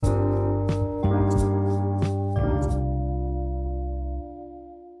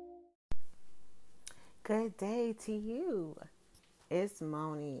Good day to you. It's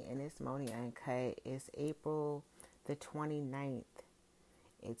Moni, and it's Moni Uncut. It's April the 29th.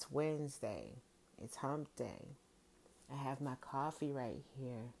 It's Wednesday. It's hump day. I have my coffee right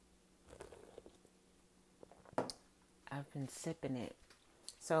here. I've been sipping it.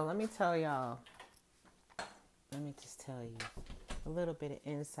 So let me just tell you a little bit of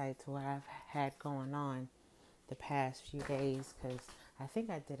insight to what I've had going on the past few days, because I think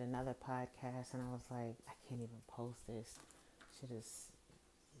I did another podcast and I was like, I can't even post this. Shit is,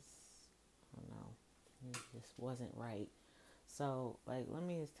 I don't know, it just wasn't right. So, let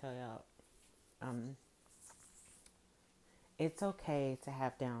me just tell y'all, it's okay to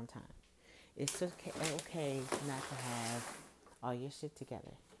have downtime. It's okay not to have all your shit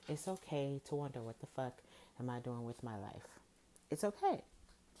together. It's okay to wonder what the fuck am I doing with my life. It's okay.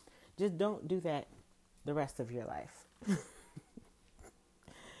 Just don't do that the rest of your life.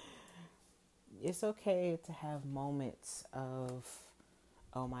 It's okay to have moments of,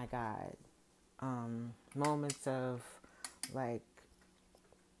 oh my God, moments of like,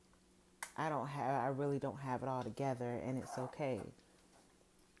 I really don't have it all together, and it's okay.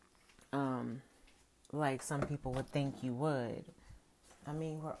 Like some people would think you would. I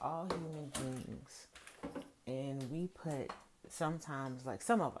mean, we're all human beings, and we put sometimes, like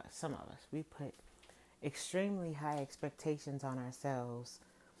some of us, we put extremely high expectations on ourselves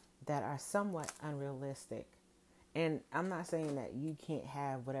that are somewhat unrealistic. And I'm not saying that you can't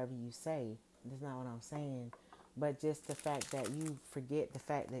have whatever you say. That's not what I'm saying. But just the fact that you forget the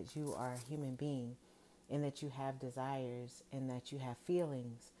fact that you are a human being, and that you have desires, and that you have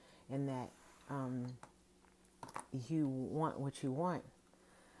feelings, and that you want what you want.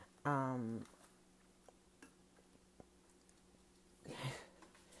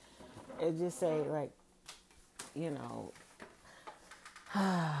 It just say, like, you know,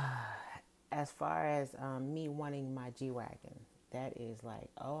 as far as me wanting my G-Wagon, that is like,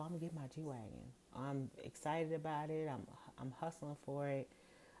 oh, I'm gonna get my G-Wagon. I'm excited about it. I'm hustling for it.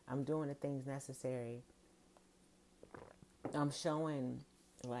 I'm doing the things necessary. I'm showing,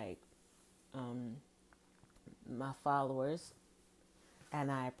 like, my followers, and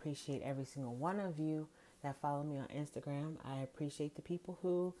I appreciate every single one of you that follow me on Instagram. I appreciate the people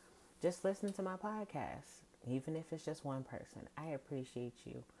who just listen to my podcast, even if it's just one person. I appreciate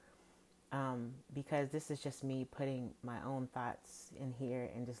you. Because this is just me putting my own thoughts in here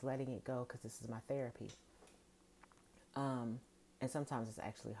and just letting it go, because this is my therapy. And sometimes it's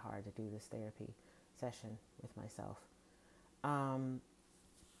actually hard to do this therapy session with myself.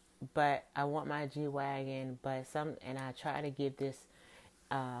 But I want my G-Wagon, and I try to give this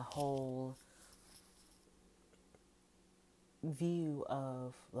whole view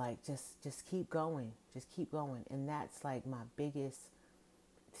of like, just keep going, and that's like my biggest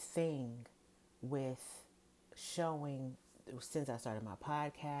thing with showing, since I started my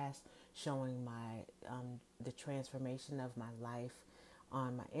podcast, showing my the transformation of my life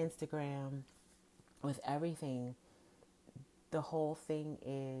on my Instagram, with everything. The whole thing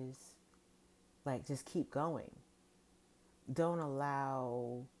is like, just keep going. Don't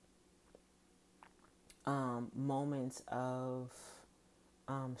allow moments of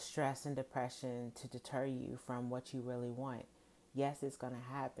stress and depression to deter you from what you really want. Yes, it's going to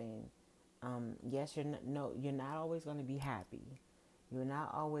happen. Yes, you're not always going to be happy. You're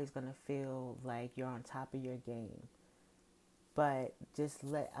not always going to feel like you're on top of your game. But just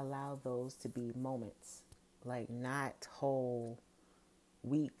allow those to be moments, like not whole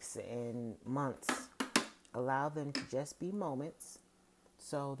weeks and months. Allow them to just be moments,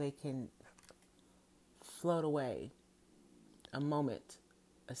 so they can float away. A moment,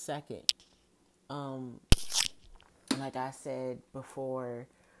 a second. Like I said before,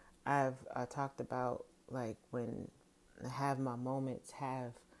 I talked about, like, when I have my moments,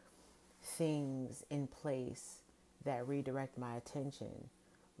 have things in place that redirect my attention,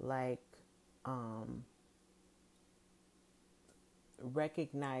 like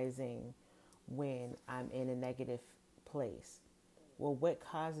recognizing when I'm in a negative place. Well, what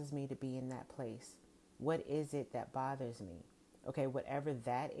causes me to be in that place? What is it that bothers me? Okay, whatever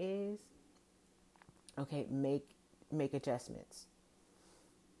that is, okay, make adjustments.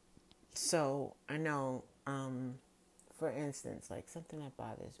 So I know, for instance, like something that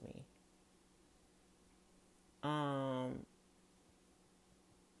bothers me.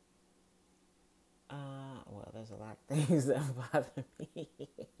 Well, there's a lot of things that bother me.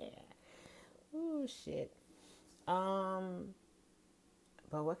 Oh shit.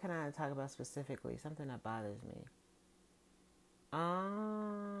 But what can I talk about specifically? Something that bothers me.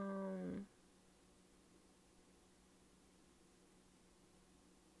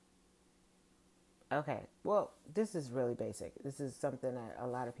 Okay. Well, this is really basic. This is something that a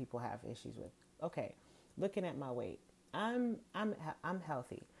lot of people have issues with. Okay. Looking at my weight. I'm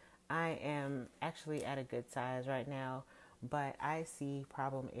healthy. I am actually at a good size right now, but I see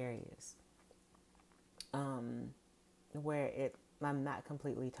problem areas where I'm not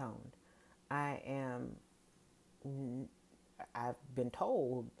completely toned. I am I've been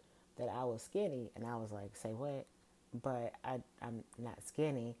told that I was skinny, and I was like, say what? But I'm not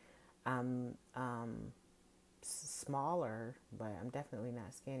skinny. I'm smaller, but I'm definitely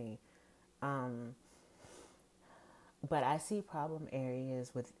not skinny. Um, but I see problem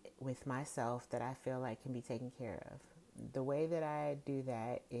areas with myself that I feel like can be taken care of. The way that I do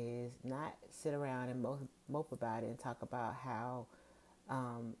that is not sit around and mope about it and talk about how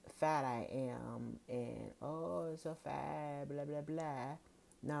fat I am and oh, it's so fat, blah blah blah.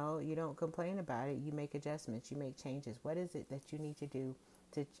 No, you don't complain about it. You make adjustments. You make changes. What is it that you need to do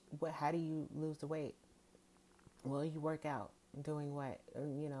to what? How do you lose the weight? Well, you work out. Doing what?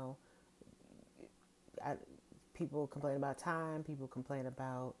 I, people complain about time. People complain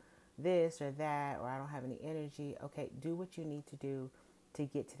about this or that, or I don't have any energy. Okay, do what you need to do to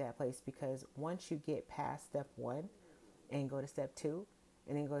get to that place, because once you get past step one and go to step two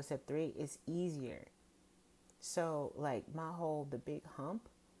and then go to step three, it's easier. So, like, the big hump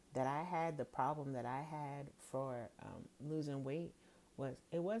that I had, the problem that I had for losing weight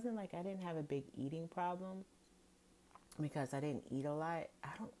it wasn't like I didn't have a big eating problem because I didn't eat a lot. I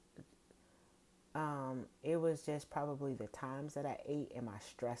don't, it was just probably the times that I ate and my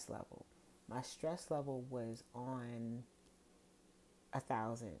stress level. My stress level was on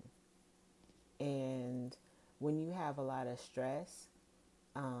 1,000. And when you have a lot of stress,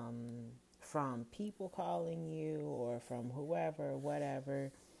 from people calling you or from whoever,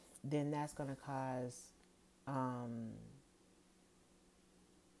 whatever, then um,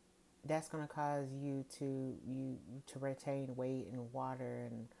 that's gonna cause you to retain weight and water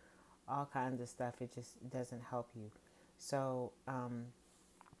and all kinds of stuff. It just doesn't help you. So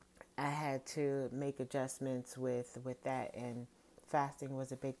I had to make adjustments with that, and fasting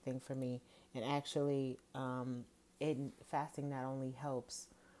was a big thing for me. And actually, fasting not only helps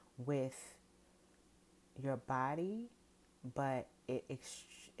with your body, but it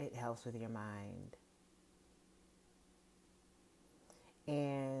helps with your mind.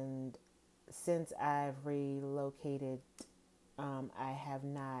 And since I've relocated, I have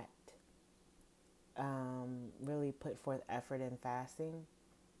not really put forth effort in fasting.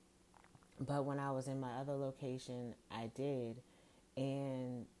 But when I was in my other location, I did,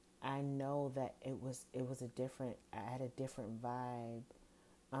 and I know that it was a different. I had a different vibe.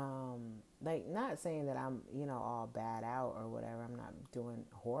 Like, not saying that I'm all bad out or whatever. I'm not doing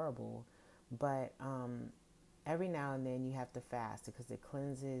horrible, but every now and then you have to fast because it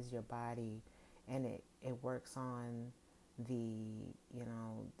cleanses your body, and it works on the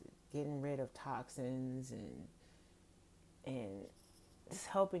getting rid of toxins and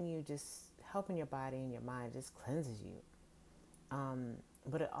just helping your body and your mind, just cleanses you.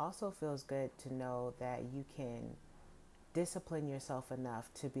 But it also feels good to know that you can discipline yourself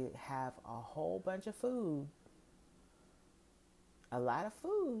enough to have a whole bunch of food, a lot of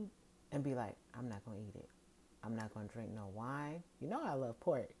food, and be like, I'm not going to eat it. I'm not going to drink no wine. You know I love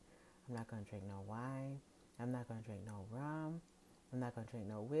pork. I'm not going to drink no wine. I'm not going to drink no rum. I'm not going to drink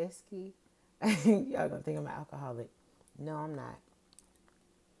no whiskey. Y'all going to think I'm an alcoholic. No, I'm not.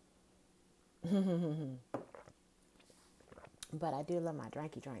 But I do love my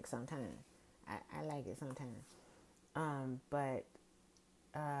drinky drink sometimes. I like it sometimes. But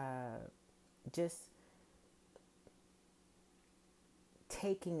just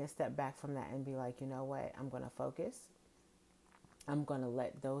taking a step back from that and be like, you know what? I'm going to focus. I'm going to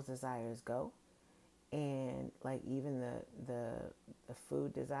let those desires go. And like even the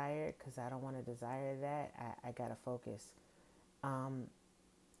food desire, because I don't want to desire that. I got to focus.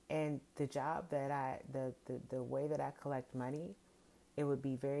 And the job that the way that I collect money, it would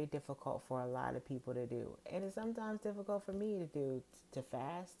be very difficult for a lot of people to do. And it's sometimes difficult for me to do, to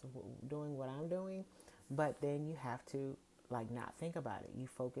fast, doing what I'm doing. But then you have to like not think about it. You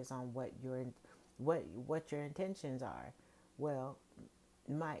focus on what your intentions are. Well,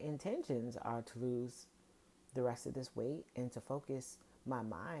 my intentions are to lose the rest of this weight and to focus my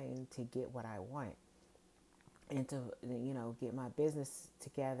mind to get what I want, and to get my business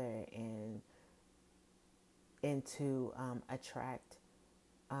together, and to attract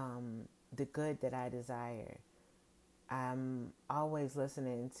the good that I desire. I'm always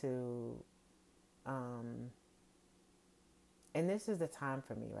listening to and this is the time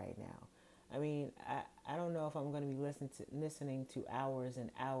for me right now. I mean, I don't know if I'm going to be listening to hours and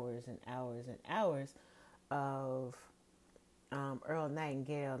hours and hours and hours of Earl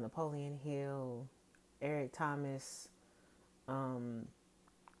Nightingale, Napoleon Hill, Eric Thomas, um,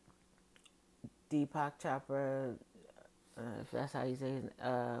 Deepak Chopra, if that's how you say it,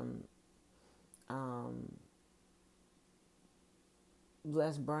 um,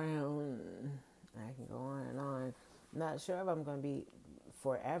 Les Brown. I can go on and on. Not sure if I'm going to be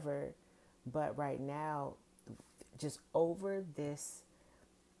forever, but right now, just over this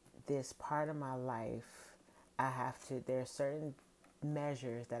part of my life, I have to. There are certain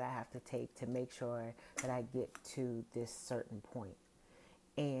measures that I have to take to make sure that I get to this certain point.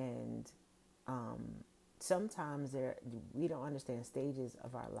 And sometimes we don't understand stages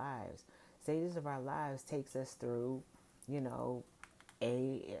of our lives. Stages of our lives takes us through, you know,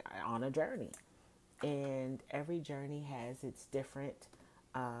 on a journey, and every journey has its different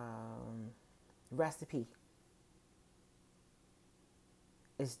recipe,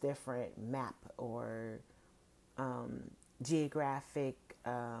 its different map or geographic.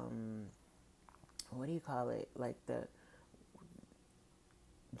 What do you call it? Like the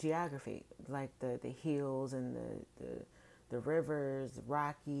geography, like the hills and the rivers,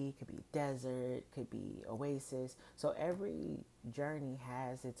 rocky, could be desert, could be oasis. So every journey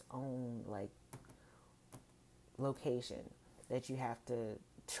has its own like location that you have to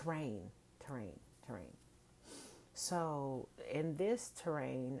terrain. So in this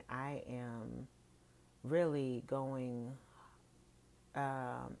terrain, I am really going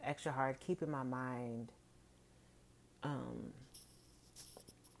extra hard, keeping my mind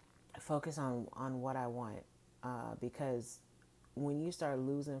focus on what I want, because when you start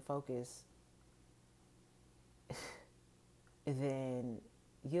losing focus, then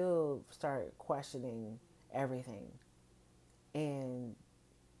you'll start questioning everything, and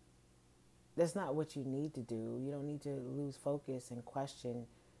that's not what you need to do. You don't need to lose focus and question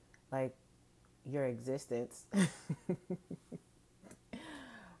like your existence.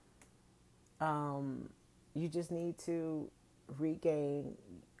 You just need to regain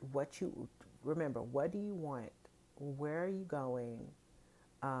what you remember. What do you want? Where are you going?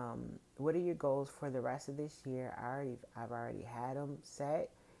 What are your goals for the rest of this year? I've already had them set,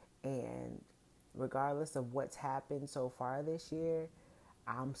 and regardless of what's happened so far this year,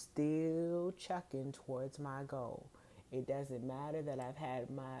 I'm still chucking towards my goal. It doesn't matter that I've had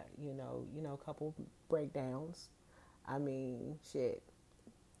my, couple breakdowns. I mean, shit.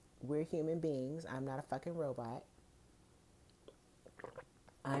 We're human beings. I'm not a fucking robot.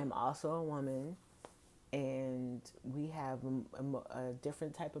 I am also a woman, and we have a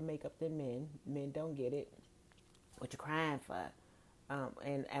different type of makeup than men. Men don't get it. What you crying for?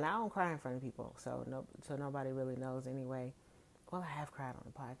 And I don't cry in front of people, so nobody really knows anyway. Well, I have cried on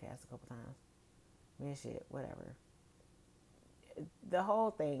the podcast a couple times. Man, shit, whatever. The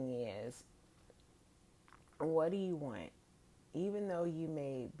whole thing is, what do you want? Even though you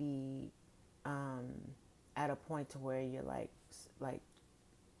may be at a point to where you're like,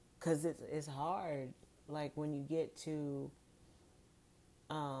 because it's hard. Like when you get to,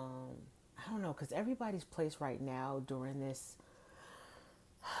 I don't know, because everybody's place right now during this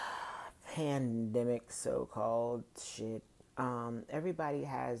pandemic, so-called shit. Everybody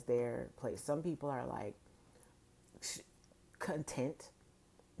has their place. Some people are like content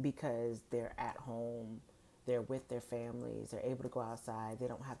because they're at home, they're with their families, they're able to go outside, they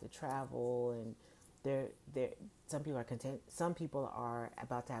don't have to travel, and they're some people are content. Some people are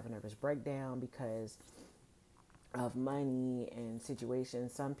about to have a nervous breakdown because of money and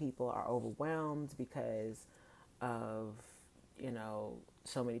situations. Some people are overwhelmed because of,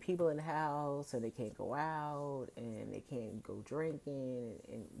 so many people in the house, and they can't go out, and they can't go drinking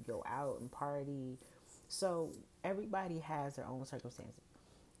and go out and party. So everybody has their own circumstances.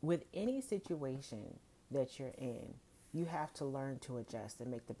 With any situation that you're in, you have to learn to adjust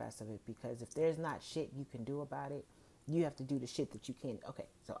and make the best of it, because if there's not shit you can do about it, you have to do the shit that you can. Okay,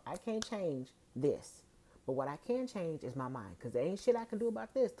 so I can't change this, but what I can change is my mind, because there ain't shit I can do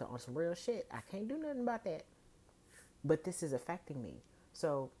about this. On some real shit, I can't do nothing about that, but this is affecting me.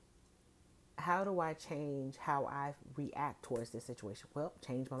 So how do I change how I react towards this situation? Well,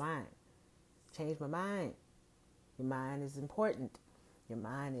 change my mind. Change my mind. Your mind is important. Your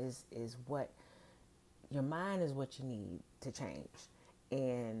mind is what you need to change.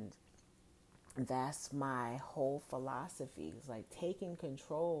 And that's my whole philosophy. It's like taking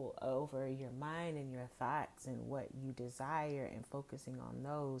control over your mind and your thoughts and what you desire, and focusing on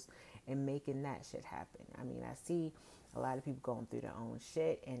those and making that shit happen. I mean, I see a lot of people going through their own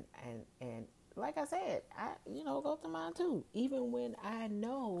shit, and like I said, go through mine too. Even when I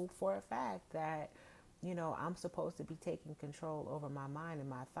know for a fact that, I'm supposed to be taking control over my mind and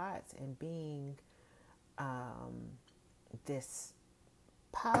my thoughts and being this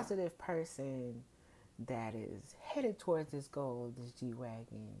positive person that is headed towards this goal, this G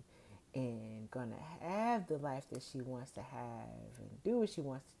Wagon, and gonna have the life that she wants to have and do what she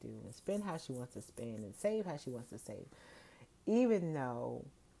wants to do and spend how she wants to spend and save how she wants to save. Even though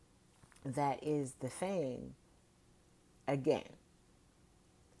that is the thing, again,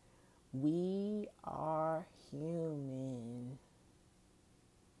 we are human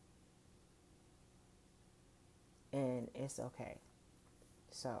and it's okay.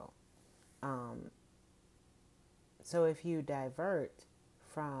 So, so if you divert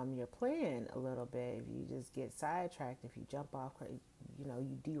from your plan a little bit, if you just get sidetracked, if you jump off,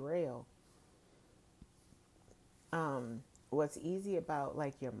 you derail. What's easy about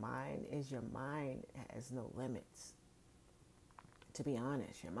like your mind is your mind has no limits. To be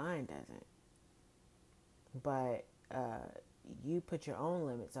honest, your mind doesn't. But you put your own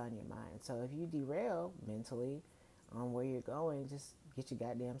limits on your mind. So if you derail mentally on where you're going, just get your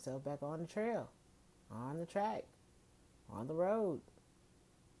goddamn self back on the trail, on the track, on the road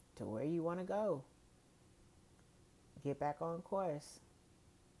to where you want to go. Get back on course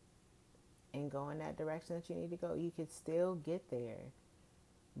and go in that direction that you need to go. You could still get there.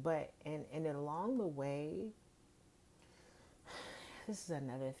 But, and along the way, this is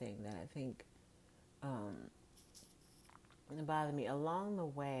another thing that I think bothered me. Along the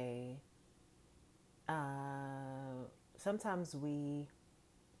way, sometimes we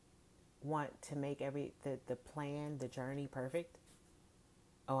want to make the plan, the journey perfect.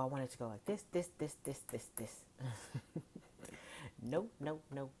 Oh, I want it to go like this. Nope.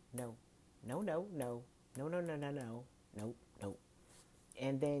 No.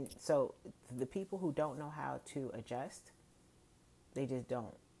 And then, so the people who don't know how to adjust, they just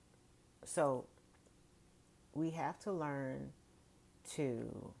don't. So we have to learn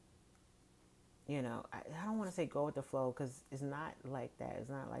to, I don't want to say go with the flow because it's not like that. It's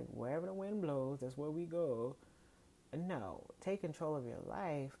not like wherever the wind blows, that's where we go. No, take control of your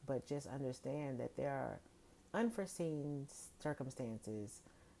life, but just understand that there are unforeseen circumstances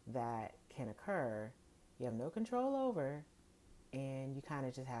that can occur. You have no control over, and you kind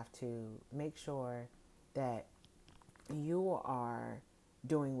of just have to make sure that you are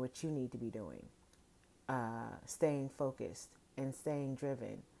doing what you need to be doing, staying focused and staying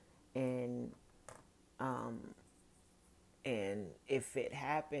driven, and if it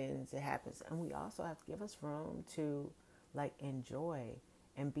happens, it happens. And we also have to give us room to like enjoy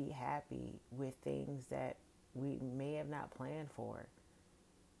and be happy with things that we may have not planned for.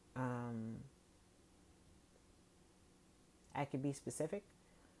 I could be specific,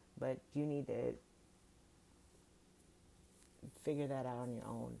 but you need to figure that out on your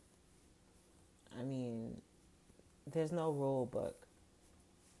own. I mean, there's no rule book.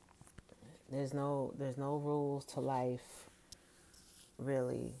 There's no rules to life,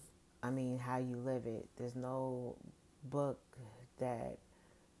 really. I mean, how you live it. There's no book that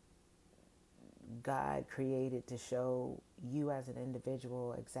God created to show you as an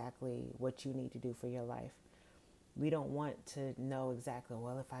individual exactly what you need to do for your life. We don't want to know exactly,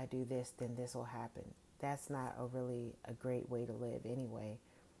 well, if I do this, then this will happen. That's not a great way to live anyway.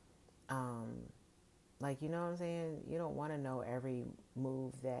 Like, you know what I'm saying? You don't want to know every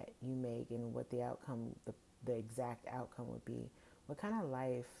move that you make and what the outcome, the exact outcome would be. What kind of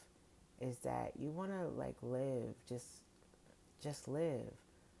life is that? You want to like live, just live.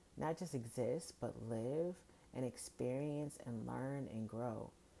 Not just exist, but live and experience and learn and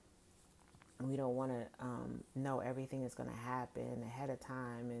grow. We don't want to know everything that's going to happen ahead of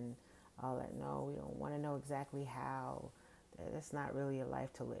time and all that. No, we don't want to know exactly how. That's not really a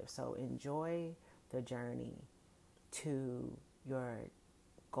life to live. So enjoy the journey to your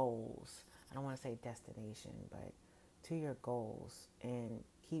goals. I don't want to say destination, but to your goals, and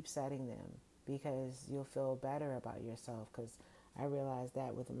keep setting them because you'll feel better about yourself. Because I realized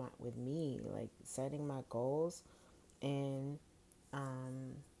that with me, like setting my goals and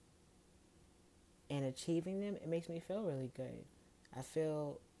achieving them, it makes me feel really good. I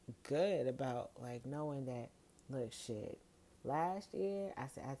feel good about like knowing that, look, shit, last year I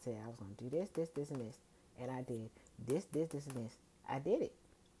said I was going to do this, and this. And I did this, and this. I did it.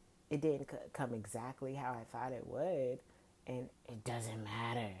 It didn't come exactly how I thought it would. And it doesn't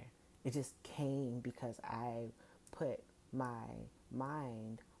matter. It just came because I put my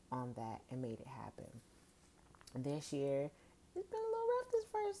mind on that and made it happen. This year, it's been a little rough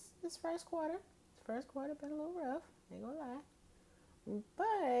this first quarter. This first quarter been a little rough. Ain't gonna lie.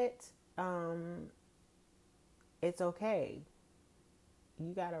 But it's okay.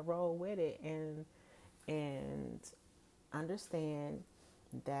 You gotta roll with it and understand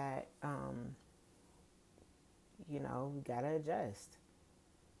that we gotta adjust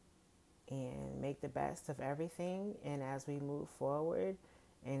and make the best of everything. And as we move forward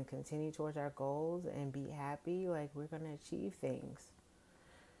and continue towards our goals and be happy, like we're gonna achieve things.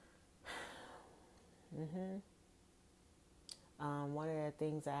 One of the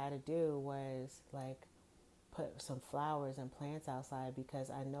things I had to do was like put some flowers and plants outside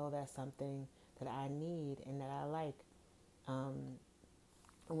because I know that's something that I need and that I like. Um,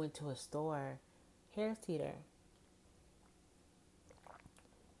 I went to a store, Harris Teeter,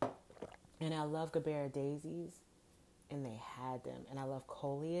 and I love Gabbera daisies, and they had them. And I love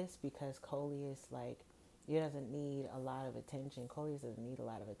coleus because coleus, like, it doesn't need a lot of attention. Coleus doesn't need a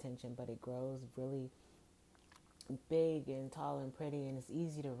lot of attention, but it grows really big and tall and pretty, and it's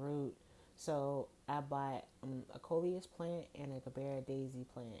easy to root. So I bought a coleus plant and a Gabbera daisy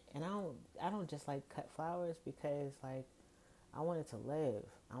plant, and I don't just like cut flowers because like I want it to live.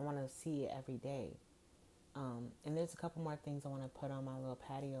 I want to see it every day. And there's a couple more things I want to put on my little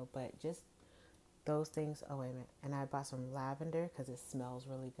patio, but just those things. Oh, wait a minute. And I bought some lavender because it smells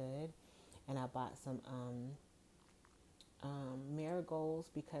really good. And I bought some marigolds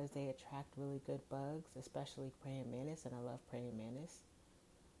because they attract really good bugs, especially praying mantis, and I love praying mantis.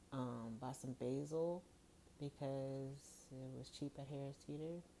 Bought some basil because it was cheap at Harris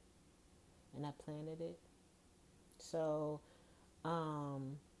Teeter, and I planted it. So,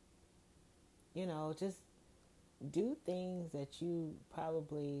 um, just do things that you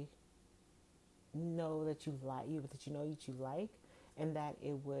probably know that you like, and that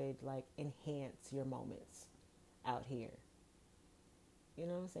it would like enhance your moments out here. You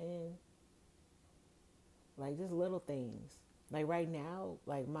know what I'm saying? Like just little things. Like right now,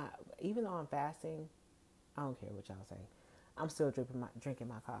 like even though I'm fasting, I don't care what y'all say. I'm still drinking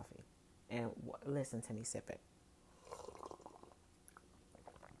my coffee, and listen to me sip it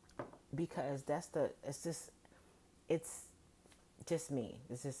because it's just me.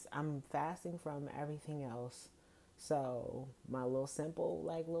 It's just I'm fasting from everything else. So my little simple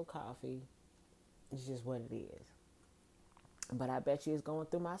like little coffee is just what it is. But I bet you it's going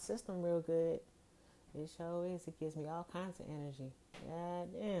through my system real good. It sure is. It gives me all kinds of energy. God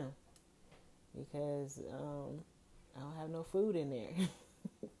damn. Because I don't have no food in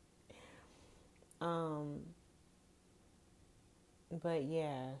there. um, but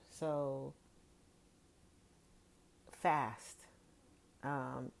yeah, so fast.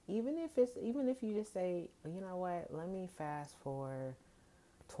 Even if you just say, you know what, let me fast for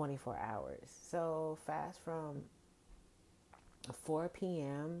 24 hours. So fast from 4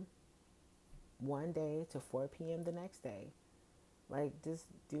 p.m. one day to 4 p.m. the next day. Like just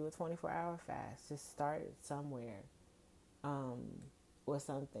do a 24-hour fast. Just start somewhere um, with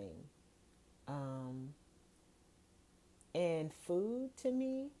something. Um, and food to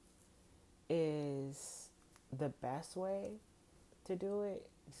me is the best way to do it.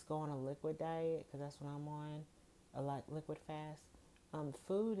 Just go on a liquid diet because that's what I'm on, a liquid fast.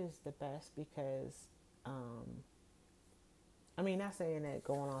 Food is the best because, not saying that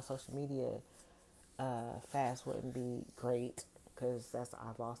going on social media fast wouldn't be great because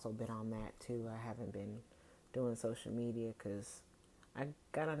I've also been on that too. I haven't been doing social media because I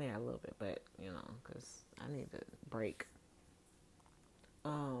got on there a little bit, but because I need to break.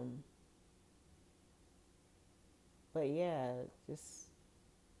 But yeah, just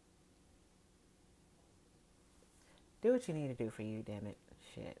do what you need to do for you, damn it.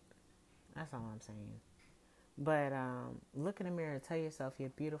 Shit. That's all I'm saying. But look in the mirror and tell yourself you're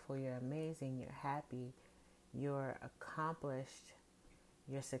beautiful, you're amazing, you're happy, you're accomplished,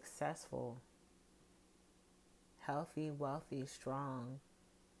 you're successful, healthy, wealthy, strong,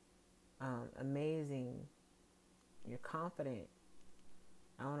 amazing, you're confident.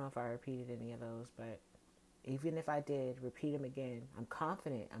 I don't know if I repeated any of those, but even if I did, repeat them again. I'm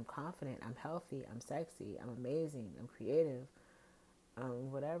confident, I'm healthy, I'm sexy, I'm amazing, I'm creative.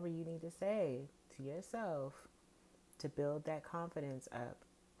 Whatever you need to say to yourself to build that confidence up.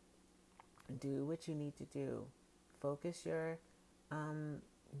 Do what you need to do. Focus your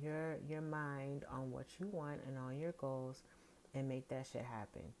mind on what you want and on your goals and make that shit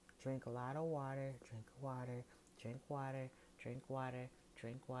happen. Drink a lot of water, drink water, drink water, drink water,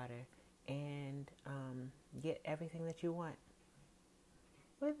 drink water, and get everything that you want.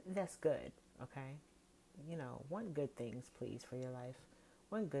 But that's good, okay? Want good things, please, for your life.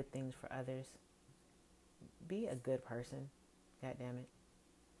 Want good things for others. Be a good person. God damn it.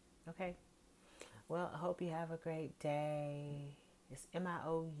 Okay. Well, I hope you have a great day. It's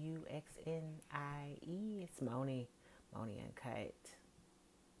Mouxnie. It's Moni. Moni Uncut.